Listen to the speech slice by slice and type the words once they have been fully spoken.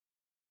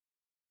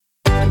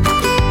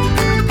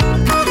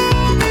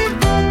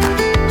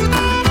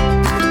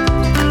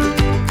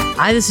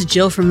Hi, this is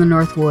Jill from the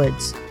North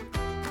Woods.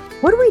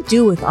 What do we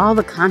do with all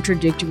the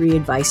contradictory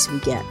advice we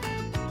get?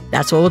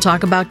 That's what we'll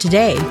talk about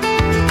today.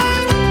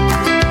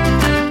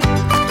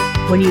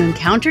 When you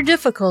encounter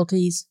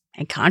difficulties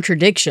and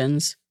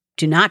contradictions,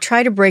 do not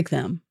try to break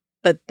them,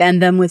 but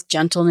bend them with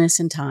gentleness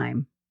and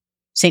time.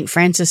 St.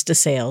 Francis de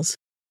Sales.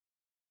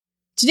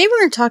 Today we're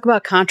going to talk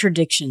about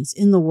contradictions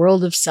in the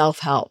world of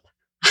self-help.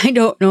 I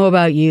don't know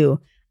about you.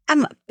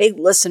 I'm a big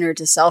listener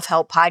to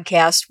self-help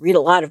podcasts, read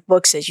a lot of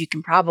books, as you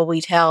can probably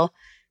tell.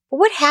 But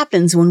what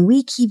happens when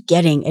we keep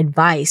getting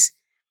advice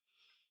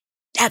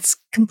that's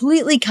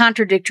completely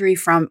contradictory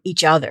from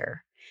each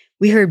other?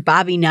 We heard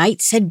Bobby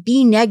Knight said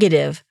be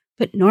negative,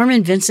 but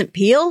Norman Vincent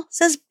Peale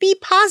says be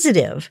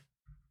positive.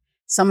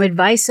 Some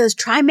advice says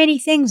try many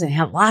things and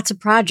have lots of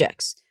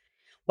projects,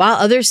 while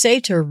others say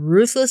to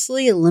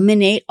ruthlessly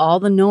eliminate all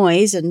the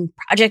noise and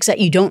projects that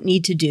you don't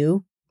need to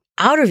do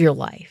out of your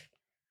life.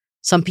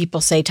 Some people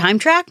say time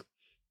track,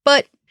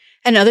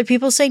 and other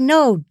people say,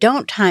 no,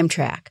 don't time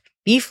track.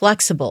 Be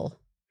flexible.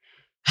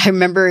 I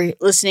remember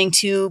listening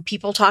to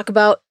people talk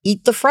about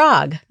eat the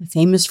frog, the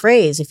famous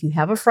phrase. If you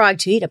have a frog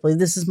to eat, I believe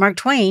this is Mark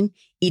Twain,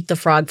 eat the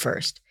frog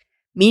first.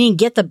 Meaning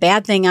get the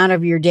bad thing out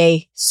of your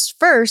day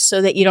first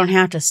so that you don't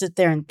have to sit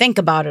there and think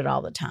about it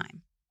all the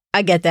time.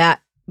 I get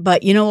that.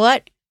 But you know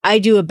what? I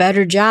do a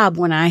better job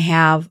when I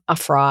have a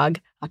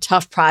frog, a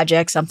tough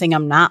project, something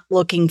I'm not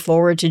looking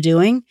forward to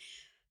doing.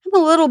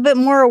 I'm a little bit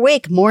more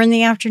awake more in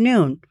the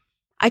afternoon.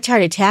 I try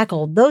to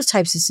tackle those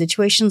types of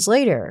situations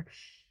later.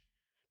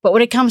 But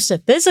when it comes to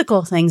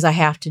physical things I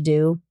have to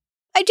do,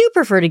 I do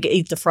prefer to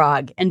eat the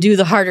frog and do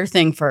the harder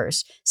thing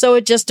first. So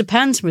it just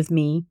depends with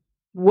me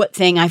what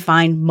thing I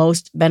find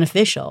most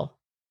beneficial.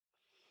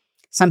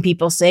 Some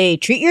people say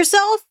treat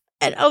yourself,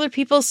 and other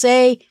people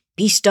say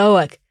be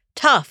stoic,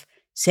 tough,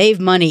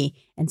 save money,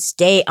 and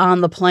stay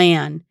on the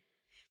plan.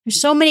 There's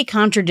so many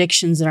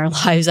contradictions in our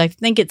lives. I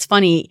think it's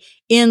funny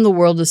in the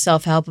world of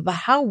self-help about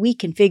how we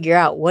can figure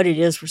out what it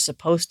is we're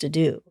supposed to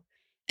do.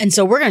 And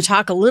so we're going to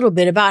talk a little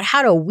bit about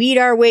how to weed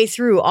our way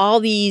through all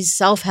these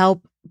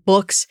self-help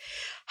books,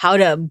 how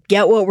to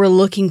get what we're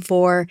looking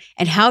for,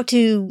 and how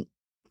to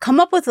come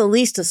up with at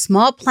least a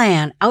small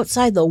plan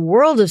outside the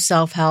world of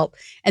self-help.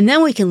 And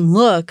then we can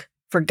look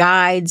for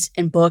guides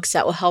and books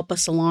that will help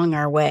us along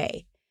our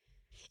way.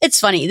 It's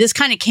funny. This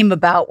kind of came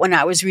about when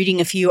I was reading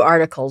a few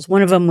articles.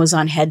 One of them was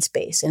on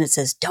Headspace, and it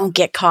says, don't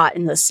get caught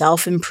in the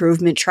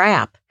self-improvement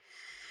trap.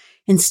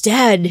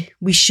 Instead,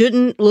 we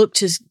shouldn't look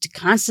to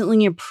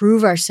constantly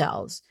improve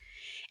ourselves.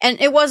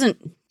 And it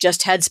wasn't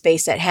just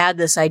Headspace that had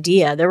this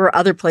idea. There were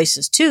other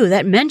places too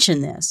that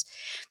mentioned this.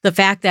 The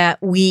fact that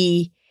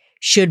we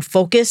should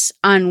focus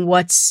on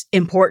what's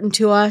important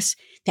to us,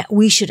 that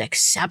we should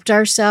accept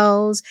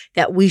ourselves,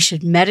 that we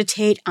should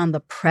meditate on the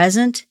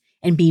present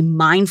and be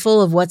mindful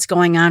of what's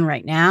going on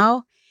right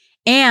now.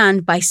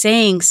 And by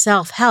saying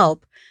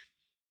self-help,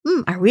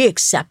 are we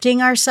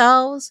accepting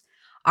ourselves?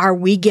 Are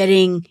we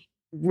getting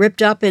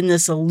ripped up in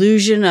this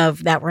illusion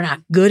of that we're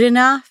not good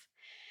enough?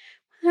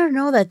 I don't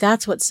know that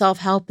that's what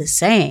self-help is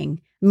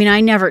saying. I mean, I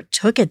never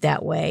took it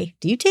that way.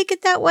 Do you take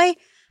it that way?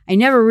 I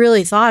never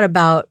really thought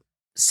about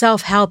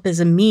self-help as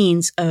a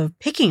means of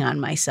picking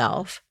on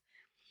myself.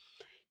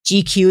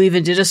 GQ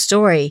even did a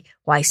story,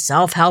 why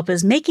self-help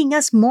is making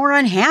us more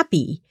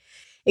unhappy.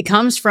 It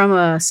comes from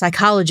a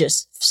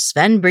psychologist,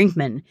 Sven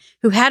Brinkman,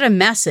 who had a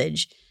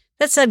message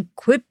that said,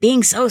 quit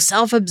being so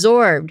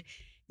self-absorbed.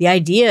 The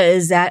idea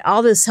is that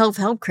all this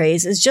self-help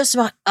craze is just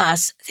about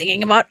us,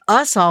 thinking about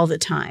us all the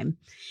time,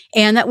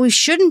 and that we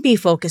shouldn't be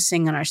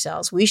focusing on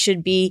ourselves. We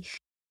should be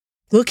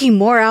looking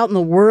more out in the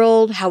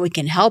world, how we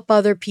can help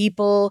other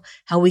people,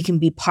 how we can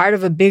be part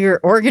of a bigger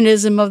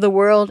organism of the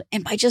world.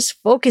 And by just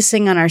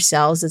focusing on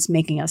ourselves, it's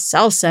making us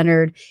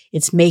self-centered.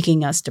 It's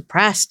making us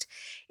depressed.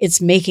 It's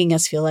making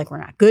us feel like we're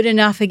not good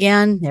enough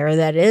again. There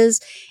that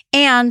is.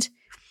 And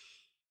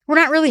we're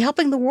not really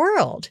helping the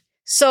world.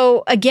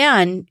 So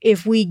again,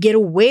 if we get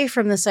away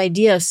from this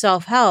idea of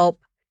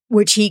self-help,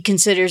 which he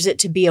considers it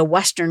to be a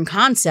Western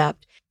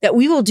concept, that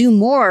we will do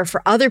more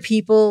for other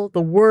people, the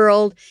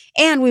world,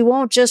 and we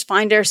won't just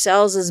find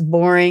ourselves as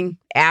boring,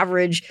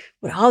 average,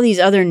 what all these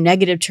other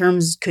negative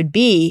terms could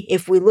be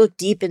if we look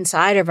deep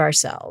inside of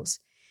ourselves.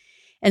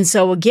 And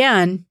so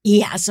again, he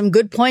has some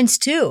good points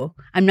too.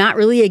 I'm not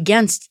really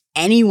against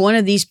any one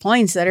of these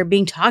points that are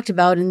being talked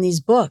about in these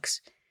books.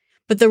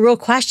 But the real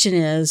question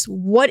is,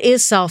 what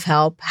is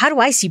self-help? How do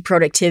I see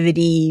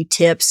productivity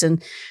tips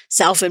and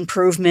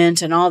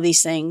self-improvement and all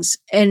these things?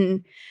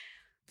 And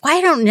why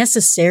I don't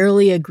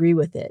necessarily agree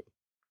with it.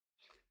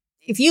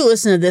 If you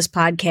listen to this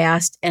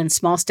podcast and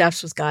Small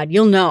Steps with God,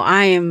 you'll know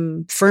I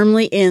am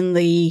firmly in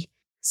the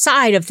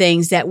side of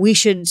things that we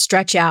should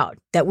stretch out,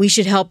 that we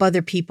should help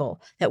other people,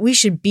 that we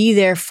should be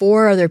there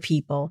for other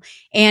people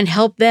and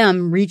help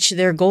them reach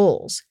their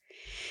goals.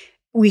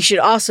 We should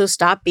also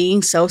stop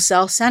being so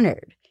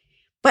self-centered.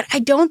 But I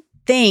don't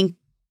think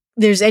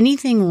there's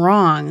anything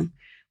wrong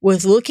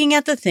with looking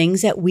at the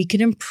things that we can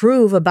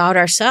improve about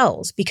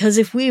ourselves, because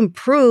if we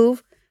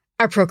improve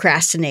our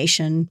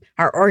procrastination,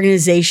 our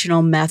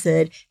organizational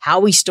method,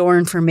 how we store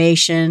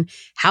information,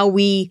 how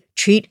we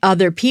treat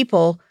other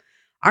people,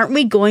 aren't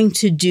we going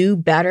to do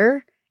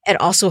better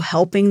at also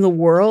helping the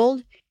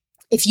world?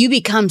 If you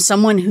become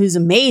someone who's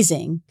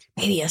amazing,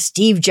 maybe a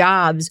Steve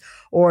Jobs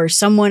or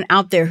someone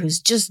out there who's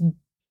just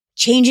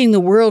changing the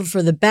world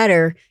for the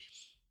better,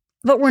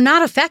 but we're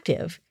not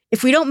effective.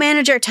 If we don't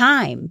manage our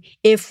time,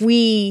 if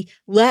we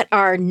let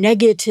our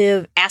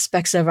negative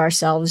aspects of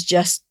ourselves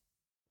just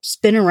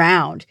spin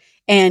around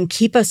and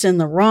keep us in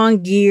the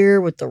wrong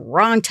gear with the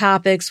wrong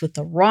topics, with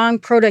the wrong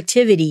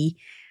productivity,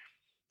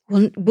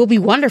 we'll be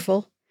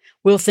wonderful.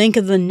 We'll think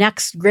of the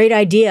next great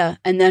idea,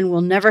 and then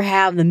we'll never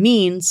have the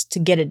means to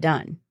get it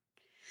done.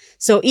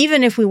 So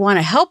even if we want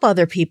to help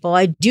other people,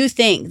 I do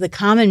think the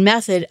common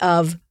method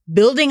of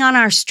building on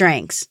our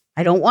strengths,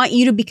 I don't want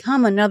you to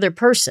become another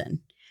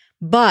person,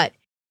 but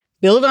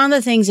build on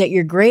the things that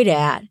you're great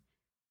at,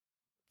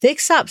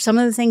 fix up some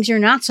of the things you're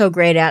not so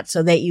great at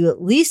so that you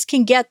at least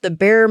can get the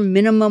bare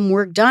minimum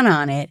work done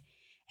on it,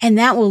 and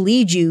that will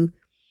lead you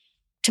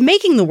to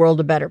making the world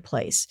a better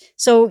place.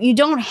 So you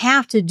don't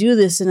have to do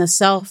this in a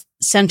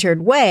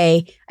self-centered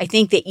way. I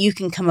think that you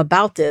can come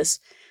about this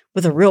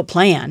with a real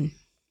plan.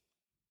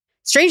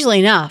 Strangely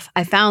enough,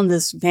 I found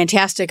this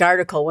fantastic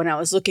article when I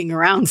was looking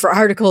around for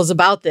articles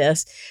about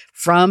this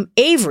from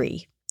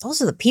Avery.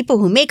 Those are the people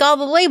who make all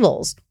the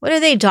labels. What are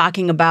they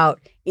talking about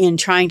in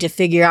trying to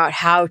figure out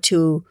how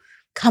to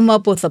come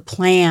up with a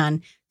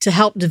plan to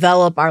help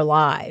develop our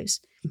lives?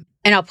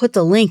 And I'll put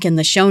the link in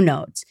the show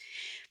notes.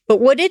 But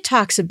what it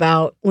talks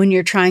about when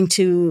you're trying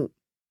to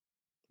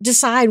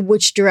decide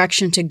which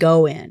direction to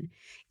go in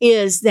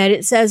is that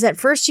it says at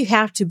first you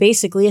have to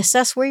basically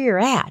assess where you're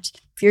at.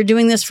 If you're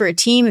doing this for a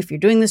team, if you're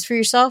doing this for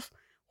yourself,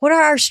 what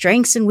are our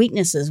strengths and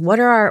weaknesses? What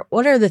are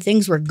the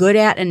things we're good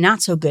at and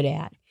not so good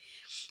at?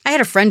 I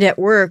had a friend at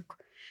work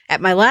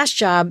at my last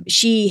job.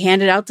 She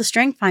handed out the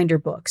Strength Finder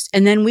books,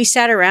 and then we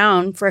sat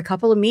around for a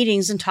couple of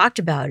meetings and talked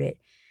about it.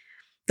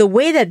 The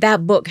way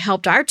that book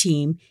helped our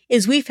team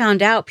is we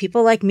found out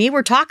people like me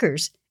were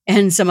talkers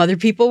and some other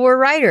people were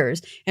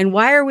writers. And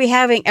why are we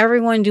having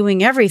everyone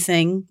doing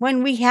everything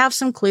when we have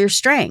some clear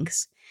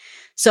strengths?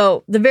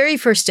 So the very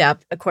first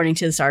step, according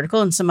to this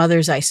article and some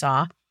others I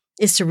saw,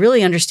 is to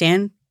really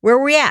understand where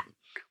we're at.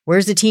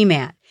 Where's the team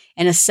at?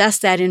 And assess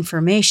that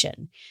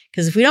information.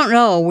 Because if we don't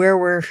know where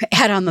we're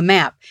at on the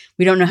map,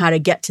 we don't know how to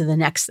get to the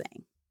next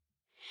thing.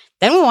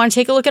 Then we want to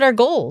take a look at our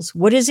goals.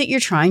 What is it you're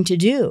trying to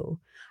do?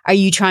 Are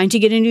you trying to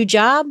get a new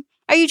job?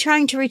 Are you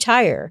trying to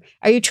retire?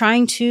 Are you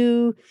trying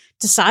to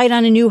decide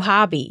on a new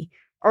hobby?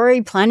 Or are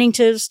you planning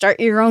to start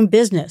your own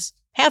business?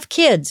 Have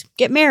kids,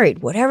 get married,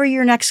 whatever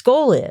your next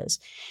goal is.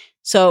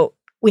 So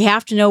we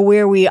have to know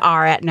where we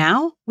are at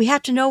now. We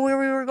have to know where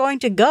we were going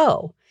to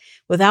go.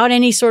 Without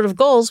any sort of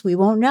goals, we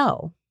won't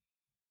know.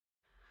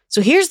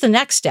 So here's the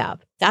next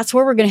step. That's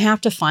where we're going to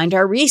have to find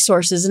our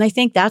resources. And I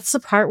think that's the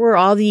part where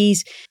all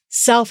these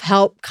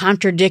self-help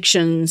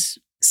contradictions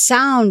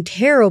sound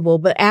terrible,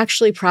 but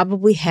actually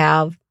probably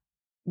have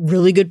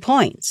really good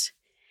points.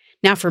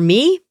 Now, for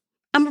me,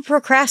 I'm a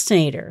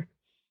procrastinator.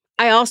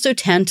 I also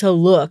tend to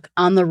look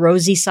on the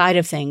rosy side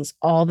of things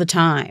all the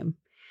time.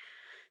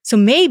 So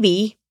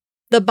maybe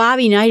the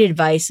Bobby Knight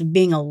advice of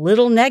being a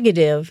little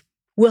negative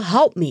will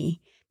help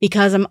me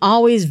because I'm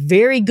always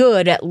very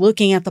good at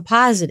looking at the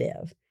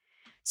positive.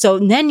 So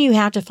then you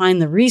have to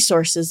find the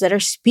resources that are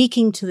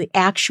speaking to the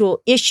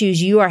actual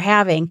issues you are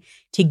having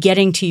to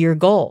getting to your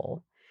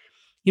goal.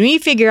 When you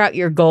figure out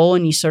your goal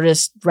and you sort of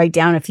write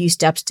down a few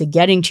steps to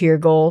getting to your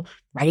goal,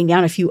 writing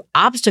down a few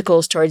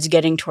obstacles towards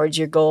getting towards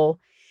your goal,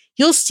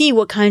 you'll see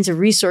what kinds of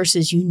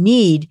resources you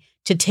need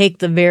to take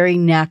the very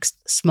next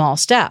small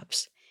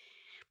steps.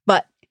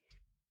 But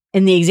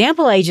in the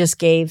example I just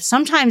gave,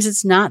 sometimes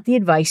it's not the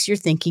advice you're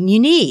thinking you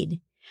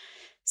need.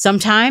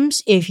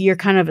 Sometimes if you're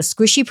kind of a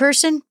squishy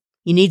person,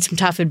 you need some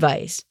tough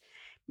advice.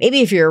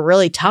 Maybe if you're a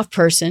really tough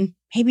person,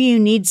 maybe you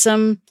need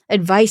some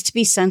advice to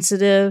be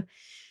sensitive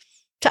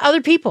to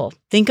other people.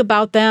 Think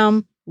about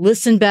them,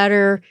 listen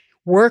better,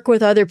 work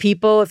with other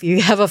people. If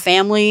you have a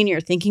family and you're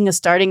thinking of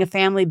starting a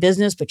family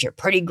business, but you're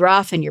pretty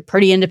gruff and you're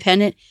pretty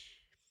independent,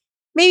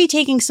 maybe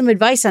taking some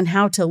advice on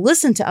how to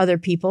listen to other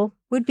people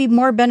would be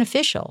more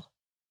beneficial.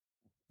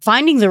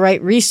 Finding the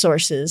right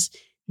resources,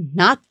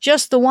 not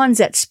just the ones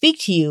that speak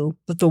to you,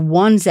 but the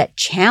ones that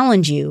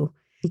challenge you,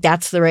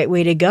 that's the right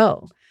way to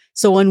go.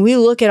 So when we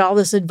look at all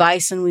this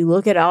advice and we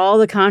look at all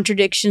the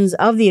contradictions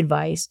of the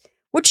advice,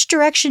 which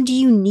direction do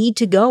you need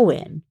to go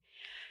in?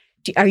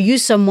 Are you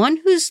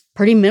someone who's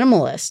pretty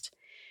minimalist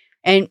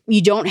and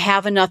you don't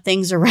have enough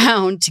things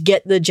around to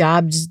get the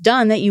jobs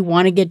done that you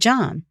want to get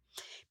done?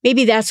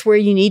 Maybe that's where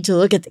you need to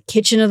look at the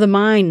kitchen of the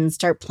mind and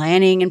start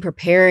planning and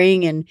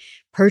preparing and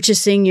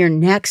purchasing your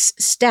next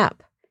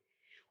step.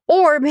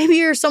 Or maybe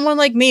you're someone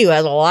like me who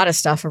has a lot of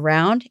stuff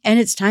around and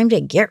it's time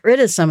to get rid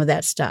of some of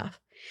that stuff.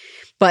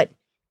 But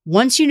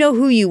once you know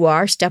who you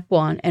are, step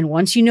one, and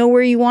once you know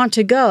where you want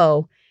to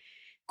go,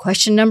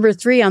 question number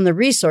 3 on the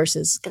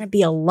resources is going to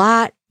be a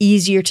lot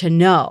easier to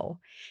know.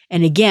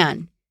 And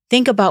again,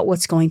 Think about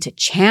what's going to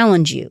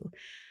challenge you.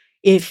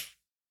 If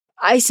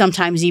I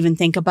sometimes even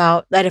think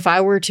about that if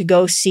I were to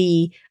go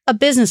see a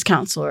business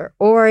counselor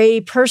or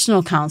a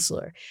personal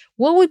counselor,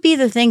 what would be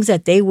the things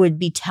that they would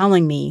be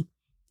telling me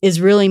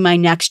is really my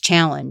next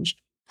challenge?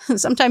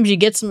 Sometimes you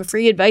get some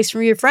free advice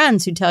from your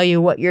friends who tell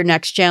you what your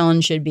next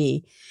challenge should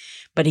be.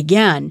 But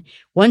again,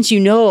 once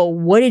you know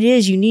what it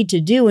is you need to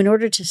do in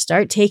order to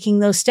start taking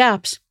those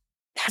steps,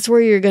 that's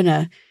where you're going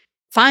to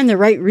find the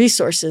right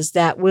resources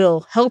that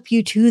will help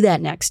you to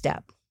that next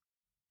step.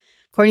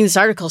 According to this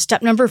article,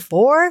 step number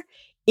 4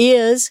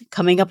 is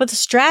coming up with a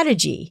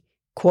strategy.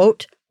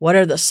 Quote, what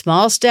are the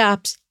small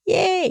steps,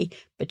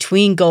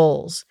 between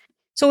goals?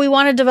 So we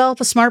want to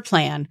develop a SMART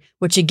plan,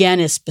 which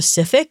again is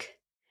specific,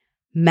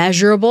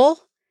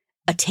 measurable,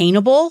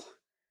 attainable,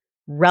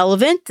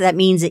 relevant. That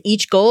means that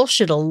each goal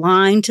should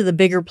align to the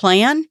bigger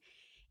plan,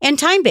 and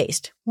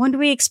time-based. When do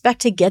we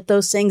expect to get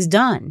those things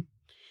done?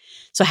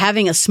 So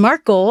having a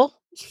SMART goal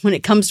when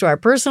it comes to our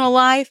personal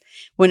life,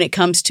 when it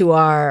comes to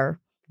our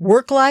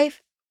work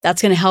life,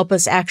 that's going to help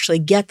us actually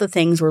get the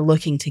things we're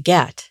looking to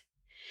get.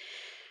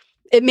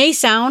 It may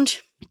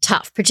sound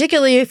tough,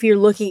 particularly if you're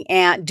looking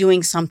at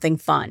doing something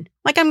fun.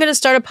 Like I'm going to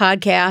start a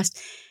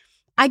podcast.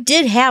 I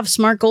did have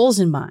SMART goals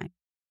in mind.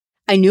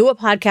 I knew what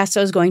podcast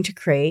I was going to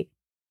create.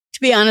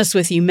 To be honest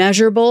with you,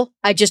 measurable,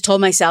 I just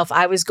told myself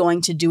I was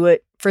going to do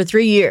it for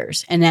 3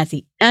 years. And at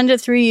the end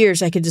of 3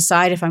 years, I could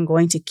decide if I'm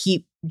going to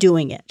keep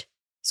doing it.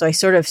 So I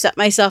sort of set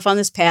myself on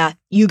this path.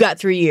 You got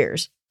 3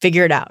 years.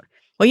 Figure it out.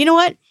 Well, you know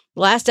what?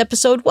 The last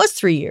episode was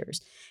 3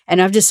 years,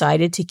 and I've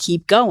decided to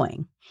keep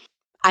going.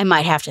 I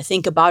might have to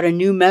think about a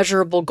new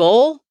measurable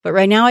goal, but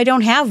right now I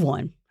don't have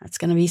one. That's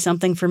going to be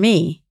something for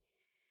me.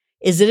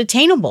 Is it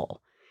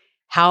attainable?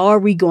 How are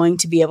we going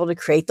to be able to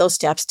create those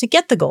steps to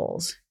get the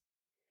goals?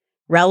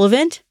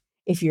 Relevant?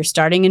 If you're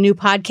starting a new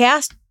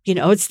podcast,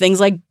 it's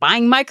things like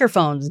buying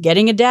microphones,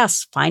 getting a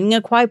desk, finding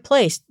a quiet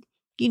place.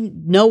 You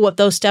know what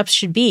those steps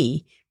should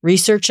be.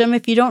 Research them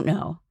if you don't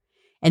know.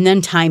 And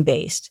then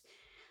time-based,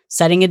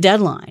 setting a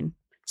deadline.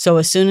 So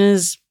as soon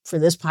as for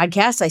this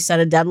podcast, I set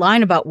a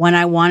deadline about when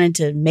I wanted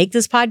to make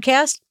this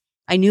podcast,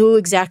 I knew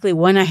exactly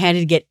when I had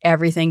to get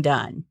everything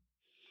done.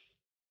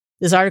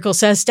 This article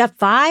says step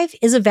 5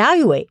 is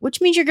evaluate,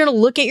 which means you're going to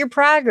look at your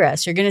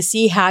progress. You're going to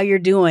see how you're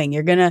doing.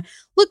 You're going to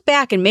look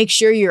back and make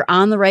sure you're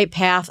on the right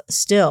path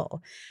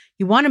still.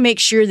 You want to make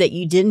sure that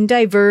you didn't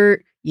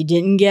divert, you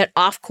didn't get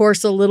off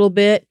course a little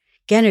bit.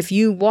 Again, if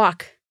you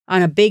walk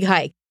on a big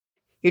hike,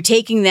 you're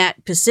taking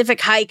that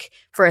Pacific hike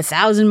for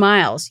 1,000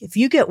 miles. If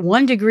you get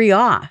 1 degree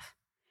off,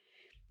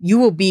 you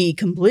will be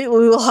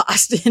completely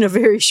lost in a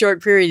very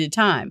short period of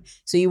time.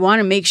 So you want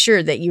to make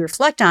sure that you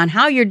reflect on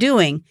how you're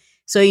doing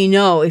so you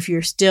know if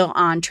you're still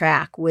on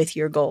track with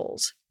your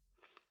goals.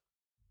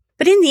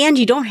 But in the end,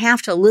 you don't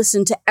have to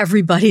listen to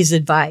everybody's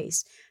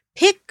advice.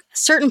 Pick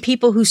certain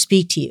people who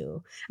speak to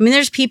you. I mean,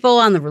 there's people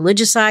on the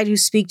religious side who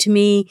speak to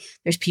me.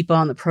 There's people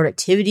on the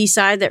productivity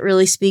side that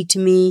really speak to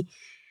me.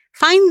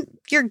 Find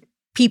your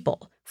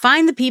people.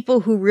 Find the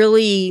people who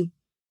really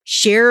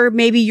share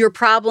maybe your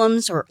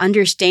problems or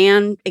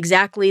understand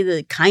exactly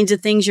the kinds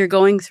of things you're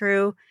going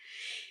through.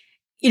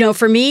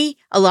 For me,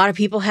 a lot of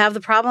people have the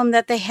problem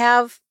that they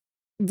have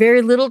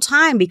very little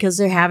time because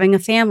they're having a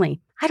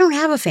family. I don't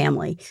have a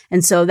family.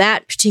 And so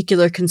that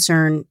particular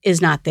concern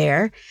is not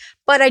there.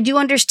 But I do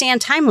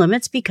understand time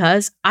limits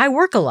because I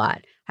work a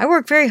lot. I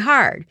work very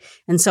hard.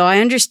 And so I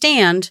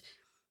understand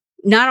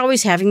not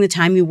always having the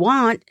time you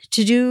want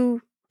to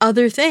do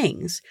other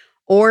things.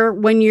 Or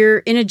when you're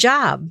in a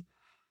job,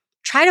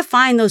 try to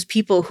find those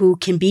people who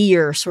can be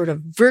your sort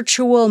of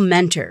virtual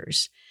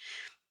mentors.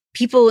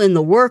 People in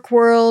the work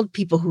world,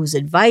 people whose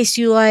advice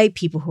you like,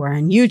 people who are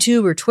on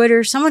YouTube or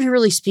Twitter, someone who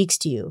really speaks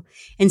to you,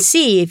 and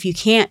see if you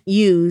can't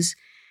use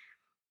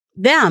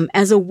them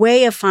as a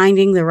way of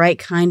finding the right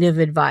kind of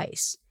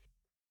advice.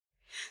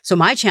 So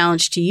my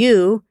challenge to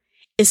you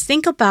is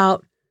think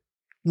about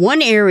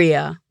one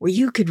area where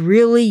you could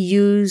really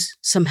use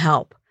some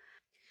help,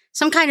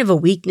 some kind of a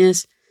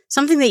weakness,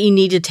 something that you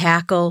need to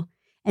tackle,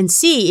 and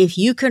see if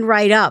you can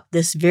write up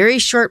this very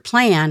short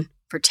plan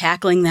for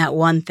tackling that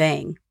one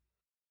thing.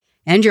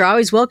 And you're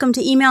always welcome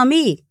to email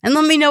me and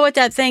let me know what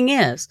that thing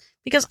is,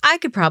 because I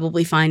could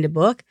probably find a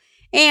book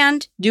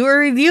and do a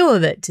review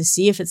of it to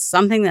see if it's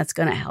something that's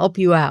going to help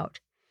you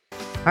out. All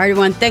right,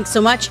 everyone, thanks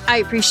so much. I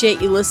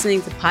appreciate you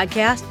listening to the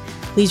podcast.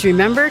 Please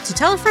remember to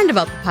tell a friend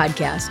about the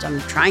podcast.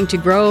 I'm trying to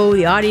grow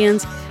the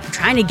audience. I'm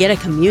trying to get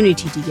a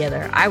community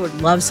together. I would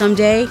love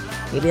someday,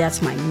 maybe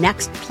that's my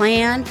next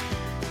plan,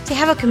 to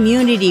have a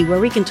community where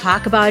we can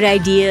talk about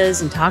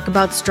ideas and talk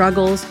about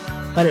struggles.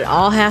 But it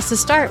all has to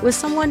start with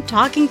someone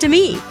talking to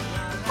me.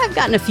 I've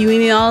gotten a few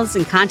emails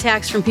and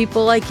contacts from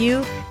people like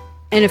you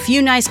and a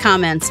few nice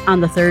comments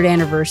on the 3rd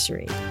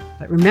anniversary.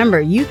 But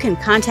remember, you can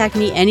contact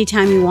me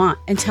anytime you want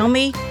and tell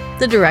me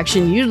the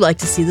direction you'd like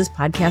to see this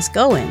podcast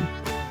go in.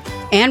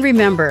 And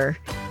remember,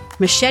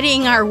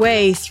 macheting our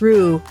way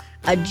through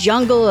a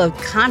jungle of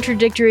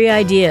contradictory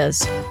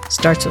ideas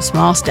starts with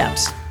small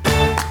steps.